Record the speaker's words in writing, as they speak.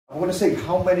I want to see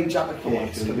how many Jaffa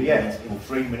cakes can we eat in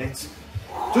 3 minutes.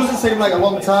 Doesn't seem like a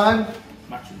long time,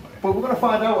 but we're going to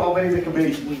find out how many there can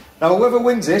be. Now, whoever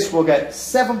wins this will get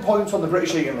 7 points on the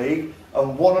British Eating League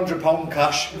and £100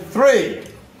 cash. 3,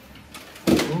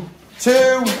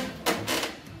 2,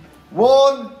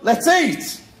 1, let's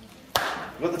eat!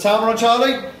 You got the timer on,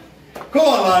 Charlie? Come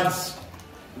on, lads.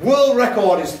 World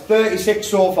record is 36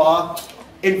 so far.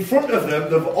 In front of them,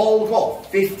 they've all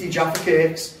got 50 Jaffa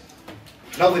cakes.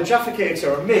 Now, the Jaffa cakes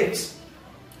are a mix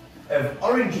of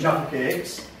orange Jaffa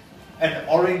cakes and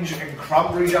orange and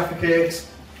cranberry Jaffa cakes.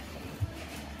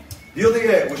 The other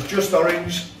year was just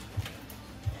orange.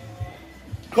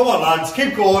 Come on, lads,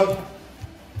 keep going.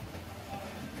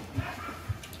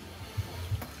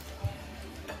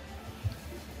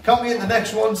 Count me in the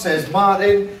next one, says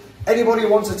Martin. Anybody who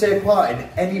wants to take part in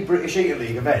any British Eating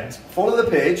League event, follow the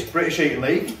page, British Eating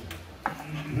League,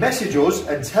 message us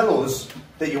and tell us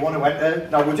that you want to enter.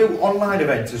 Now, we do online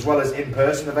events as well as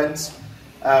in-person events.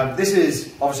 This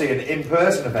is obviously an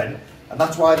in-person event, and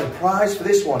that's why the prize for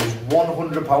this one is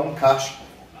 £100 cash.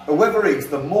 Whoever eats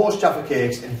the most Jaffa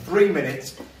cakes in 3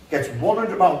 minutes gets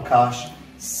 £100 cash,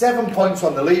 7 points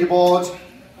on the leaderboard,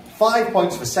 5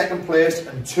 points for second place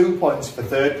and 2 points for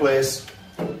third place.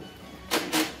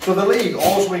 So the league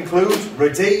also includes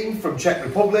Redeem from Czech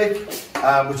Republic,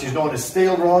 which is known as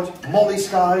Steel Rod, Molly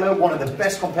Schuyler, one of the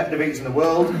best competitive eaters in the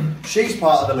world. She's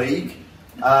part of the league.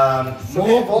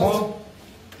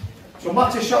 So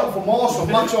Max is shouting for more, so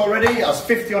Max already has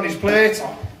 50 on his plate,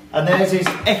 and there's his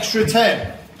extra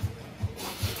 10.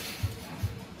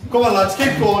 Come on, lads,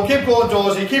 keep going,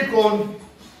 Dorsey, keep going.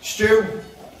 Stu.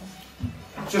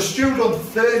 So Stu done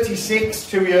 36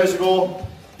 2 years ago.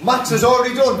 Max has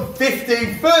already done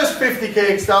 50, first 50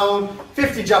 cakes down,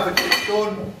 50 Jaffa cakes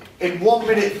done in 1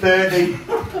 minute 30.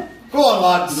 Go on,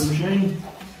 lads. The machine.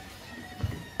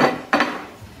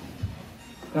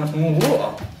 Got some more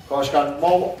water. Gosh,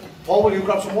 Paul, will you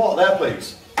grab some water there,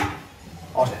 please?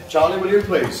 Oh, Charlie, will you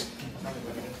please?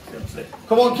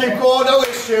 Come on, keep going. Now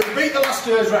it's Stu. Beat the last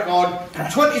year's record,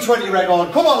 2020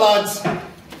 record. Come on, lads.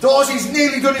 Dorsey's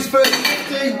nearly done his first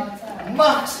 50.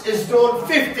 Max has done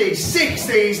 50,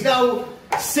 60, he's now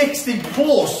 60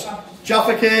 plus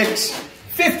Jaffa cakes,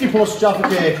 50 plus Jaffa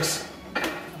cakes.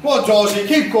 Go on, Dorsey,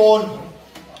 keep going.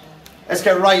 Let's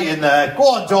get right in there. Go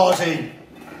on, Dorsey.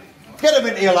 Get him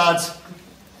into here, lads.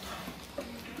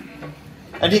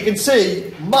 And you can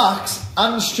see Max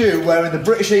and Stu wearing the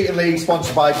British Eating League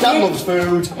sponsored by Dad Loves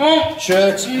Food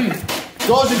shirts.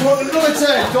 Dorsey's done another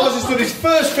 10. Dorsey's done his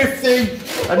first 50,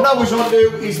 and now he's on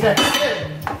to his next 10.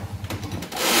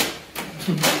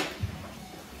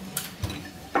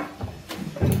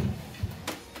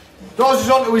 Dorsey's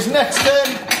on to his next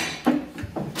 10,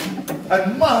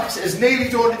 and Max has nearly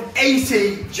done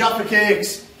 80 Jaffa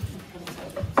cakes.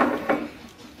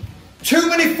 2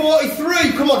 minute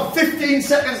 43, come on, 15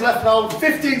 seconds left now,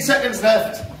 15 seconds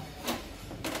left.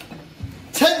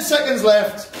 10 seconds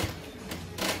left.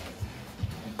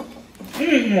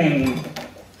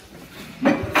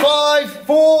 5,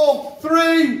 4,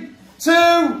 3,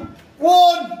 2,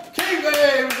 1, keep it,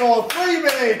 here we go, 3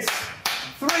 minutes.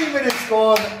 3 minutes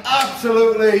gone,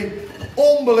 absolutely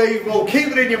unbelievable. Keep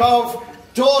it in your mouth.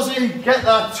 Dorsey, get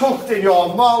that tucked in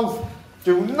your mouth.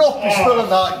 Do not be spilling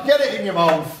that, get it in your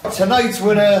mouth. Tonight's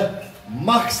winner,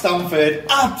 Max Stanford,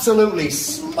 absolutely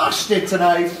smashed it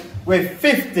tonight with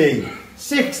 50,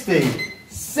 60,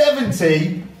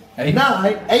 70,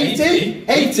 80,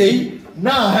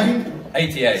 89,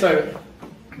 88. So,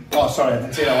 oh, sorry, I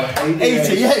didn't see that one.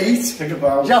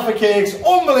 88 Jaffa cakes,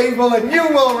 unbelievable, a new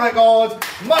world record.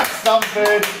 Max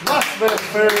Stanford, Max Food,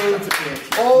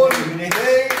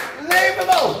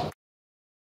 unbelievable.